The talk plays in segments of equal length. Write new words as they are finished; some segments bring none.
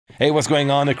Hey, what's going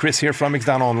on? Chris here from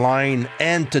MIXDOWN Online,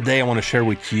 and today I want to share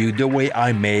with you the way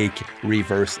I make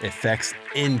reverse effects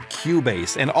in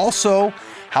Cubase, and also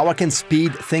how I can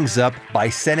speed things up by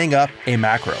setting up a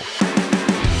macro.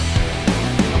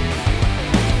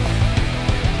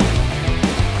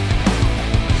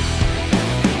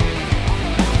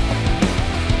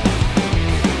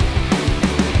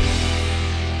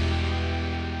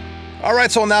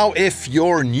 Alright, so now if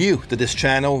you're new to this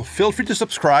channel, feel free to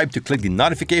subscribe, to click the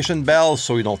notification bell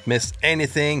so you don't miss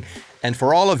anything. And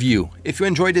for all of you, if you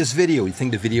enjoyed this video, you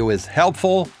think the video is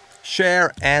helpful,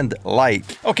 share and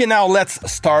like. Okay, now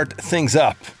let's start things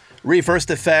up. Reversed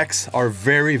effects are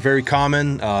very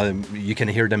common. You can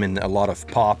hear them in a lot of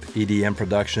pop, EDM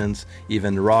productions,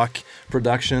 even rock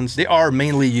productions. They are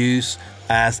mainly used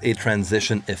as a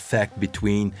transition effect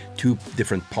between two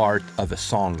different parts of a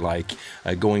song, like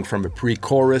going from a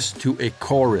pre-chorus to a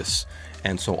chorus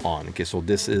and so on. Okay, so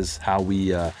this is how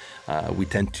we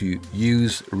tend to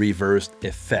use reversed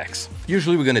effects.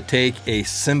 Usually we're going to take a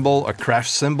cymbal, a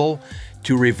crash cymbal,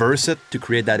 to reverse it to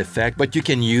create that effect, but you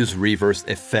can use reversed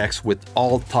effects with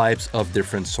all types of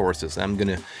different sources. I'm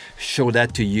gonna show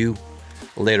that to you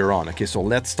later on. Okay, so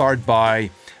let's start by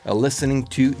listening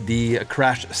to the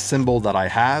crash cymbal that I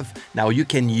have. Now you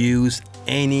can use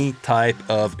any type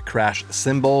of crash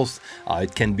cymbals.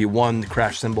 It can be one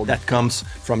crash cymbal that comes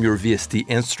from your VST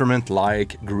instrument,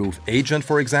 like Groove Agent,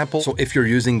 for example. So if you're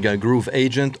using a Groove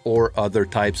Agent or other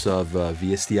types of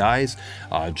VSTIs,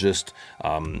 just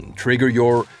trigger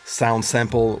your sound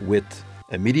sample with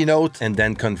a MIDI note and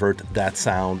then convert that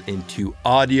sound into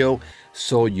audio.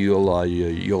 So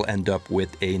you'll end up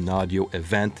with an audio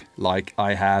event like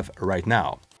I have right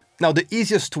now. Now, the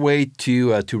easiest way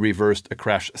to reverse a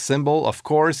crash cymbal, of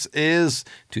course, is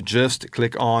to just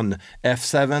click on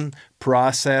F7,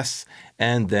 process,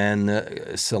 and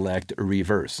then select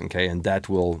reverse, okay? And that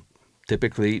will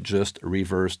typically just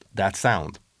reverse that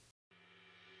sound.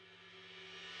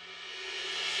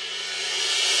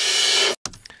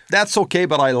 That's okay,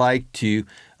 but I like to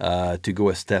go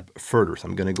a step further. So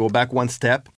I'm going to go back one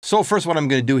step. So first what I'm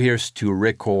going to do here is to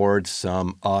record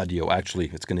some audio. Actually,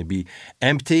 it's going to be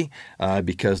empty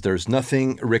because there's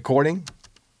nothing recording.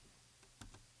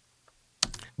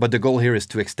 But the goal here is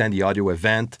to extend the audio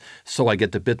event so I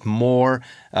get a bit more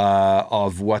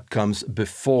of what comes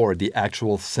before the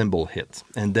actual cymbal hit.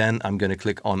 And then I'm going to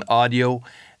click on audio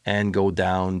and go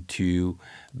down to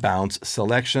bounce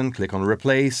selection, click on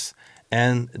replace.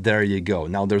 And there you go.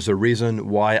 Now there's a reason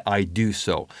why I do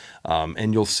so,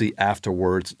 and you'll see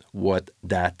afterwards what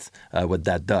that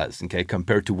does. Okay,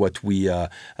 compared to what we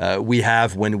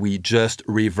have when we just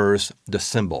reverse the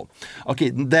cymbal. Okay,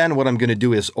 then what I'm going to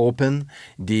do is open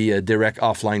the direct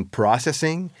offline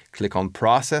processing. Click on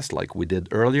process like we did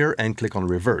earlier, and click on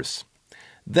reverse.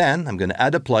 Then I'm going to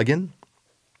add a plugin,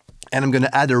 and I'm going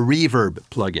to add a reverb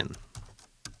plugin.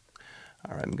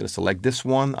 All right, I'm going to select this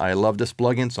one. I love this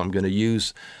plugin, so I'm going to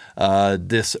use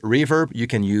this reverb. You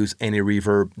can use any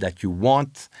reverb that you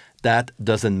want. That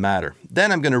doesn't matter.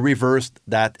 Then I'm going to reverse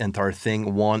that entire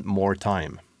thing one more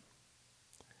time.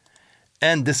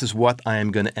 And this is what I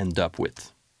am going to end up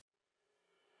with.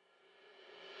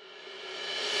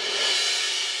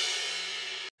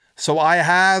 So I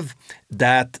have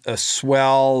that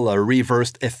swell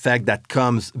reversed effect that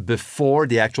comes before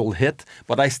the actual hit,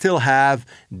 but I still have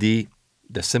the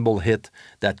cymbal hit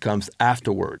that comes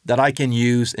afterward that I can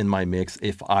use in my mix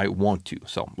if I want to.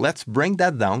 So let's bring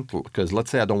that down, because let's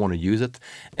say I don't want to use it,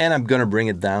 and I'm going to bring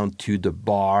it down to the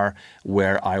bar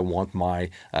where I want my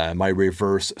my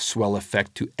reverse swell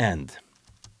effect to end.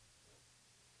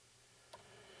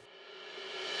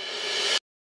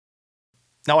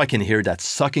 Now I can hear that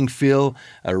sucking feel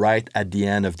right at the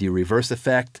end of the reverse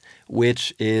effect,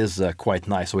 which is quite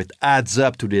nice. So it adds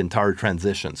up to the entire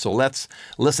transition. So let's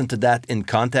listen to that in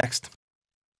context.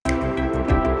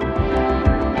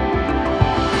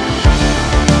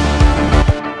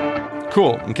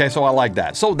 Cool, okay, so I like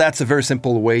that. So that's a very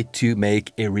simple way to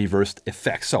make a reversed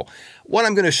effect. So what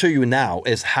I'm gonna show you now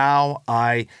is how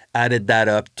I added that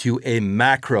up to a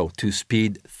macro to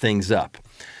speed things up.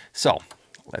 So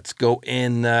let's go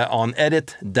in on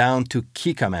Edit, down to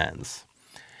Key Commands.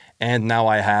 And now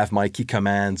I have my Key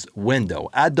Commands window.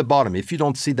 At the bottom, if you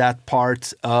don't see that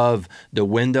part of the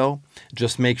window,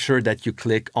 just make sure that you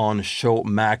click on Show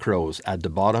Macros at the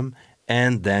bottom,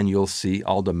 and then you'll see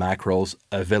all the macros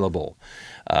available.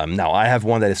 Now I have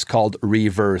one that is called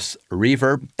Reverse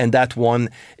Reverb, and that one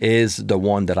is the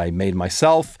one that I made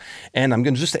myself, and I'm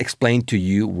going to just explain to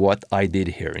you what I did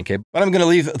here, okay? But I'm going to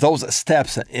leave those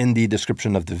steps in the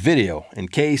description of the video in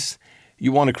case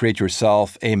you want to create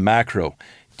yourself a macro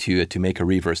to make a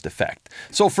reversed effect.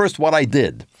 So first what I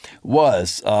did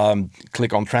was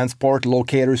click on Transport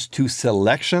Locators to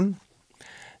Selection.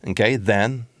 Okay,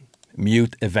 then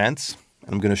mute events.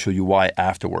 I'm going to show you why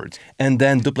afterwards. And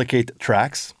then duplicate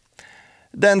tracks.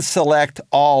 Then select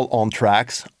all on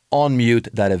tracks, unmute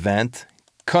that event,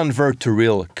 convert to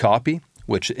real copy,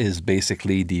 which is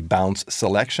basically the bounce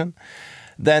selection.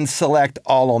 Then select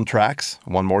all on tracks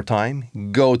one more time,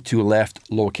 go to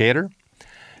left locator,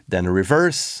 then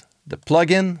reverse the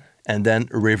plugin, and then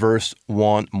reverse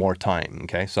one more time.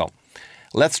 Okay, so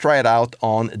let's try it out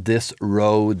on this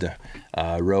Rode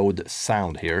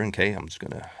sound here. Okay, I'm just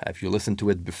gonna have you listen to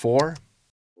it before.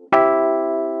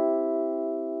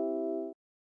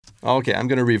 Okay, I'm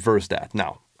gonna reverse that.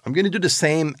 Now, I'm gonna do the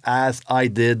same as I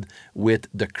did with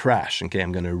the crash. Okay,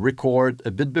 I'm gonna record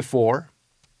a bit before.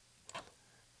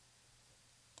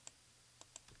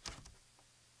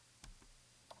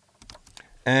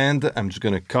 And I'm just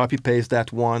gonna copy paste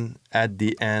that one at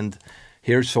the end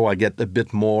here so I get a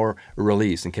bit more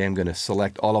release. Okay, I'm gonna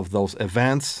select all of those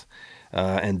events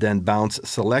and then bounce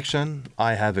selection.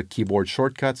 I have a keyboard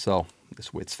shortcut, so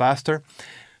this way it's faster.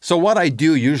 So what I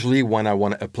do usually when I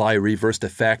want to apply reversed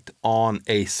effect on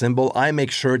a cymbal, I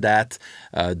make sure that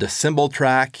the cymbal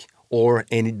track or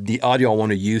the audio I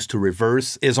want to use to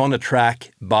reverse is on the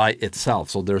track by itself.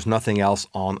 So there's nothing else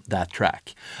on that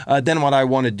track. Then what I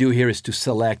want to do here is to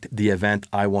select the event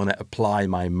I want to apply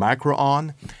my macro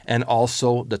on and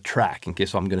also the track. Okay,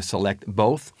 so I'm going to select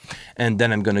both. And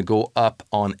then I'm going to go up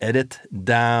on Edit,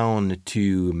 down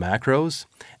to Macros.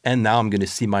 And now I'm going to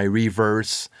see my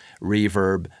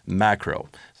reverb macro.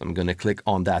 So I'm going to click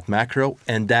on that macro,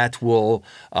 and that will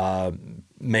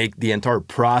make the entire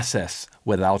process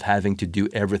without having to do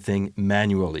everything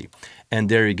manually. And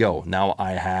there you go. Now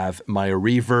I have my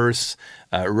reverse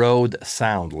Rode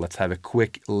sound. Let's have a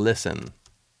quick listen.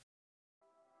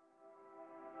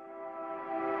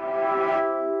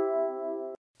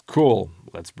 Cool.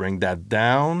 Let's bring that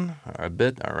down a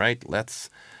bit. All right, let's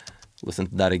listen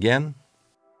to that again.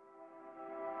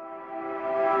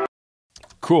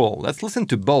 Cool. Let's listen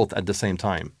to both at the same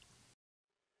time.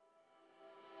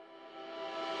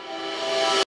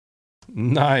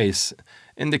 Nice.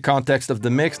 In the context of the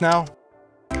mix now.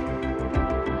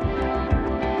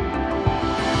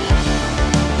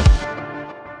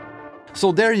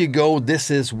 So there you go. This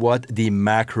is what the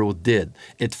macro did.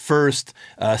 It first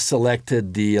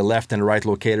selected the left and right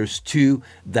locators to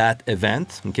that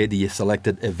event, okay, the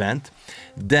selected event.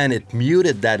 Then it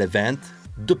muted that event,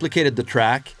 duplicated the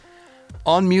track,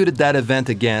 unmuted that event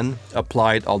again,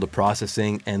 applied all the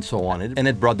processing and so on. And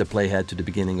it brought the playhead to the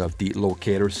beginning of the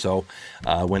locator. So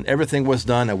when everything was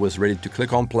done, I was ready to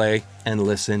click on play and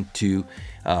listen to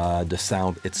the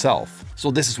sound itself.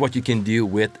 So this is what you can do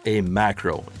with a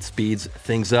macro. It speeds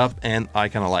things up and I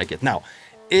kind of like it. Now,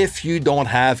 if you don't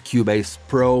have Cubase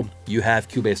Pro, you have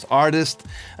Cubase Artist,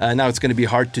 now it's going to be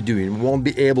hard to do. You won't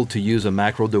be able to use a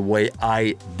macro the way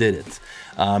I did it.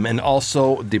 And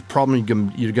also the problem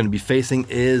you're going to be facing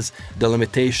is the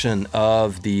limitation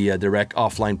of the direct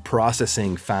offline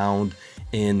processing found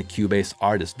in Cubase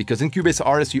Artist, because in Cubase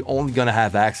Artist you're only going to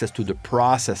have access to the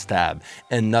process tab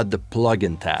and not the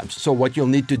plugin tabs. So what you'll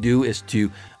need to do is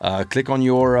to click on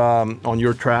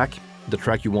your track, the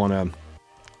track you want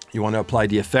to apply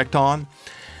the effect on,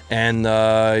 and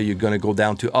you're going to go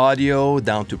down to audio,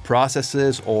 down to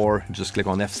processes, or just click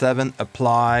on F7,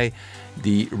 apply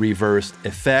the reversed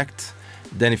effect.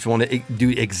 Then if you want to do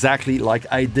exactly like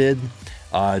I did,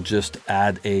 just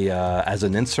add as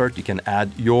an insert, you can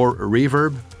add your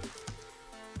reverb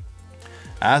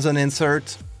as an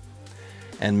insert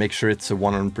and make sure it's a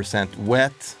 100%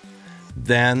 wet.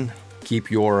 Then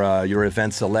keep your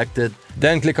event selected.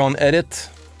 Then click on Edit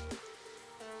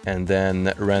and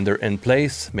then Render in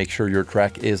Place. Make sure your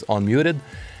track is unmuted.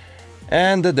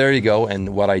 And there you go. And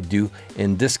what I do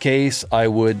in this case, I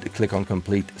would click on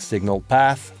Complete Signal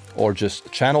Path or just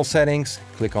Channel Settings,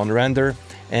 click on Render,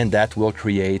 and that will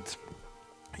create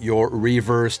your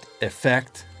reversed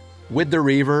effect with the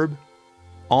reverb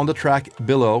on the track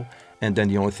below. And then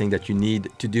the only thing that you need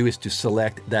to do is to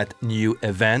select that new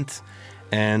event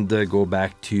and go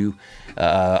back to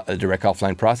direct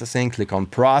offline processing, click on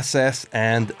process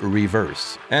and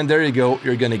reverse. And there you go,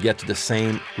 you're gonna get to the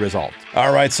same result.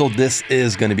 All right, so this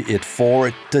is gonna be it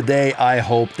for today. I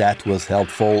hope that was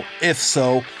helpful. If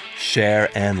so, share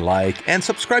and like and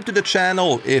subscribe to the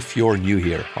channel if you're new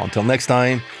here. Until next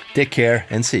time, take care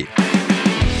and see you.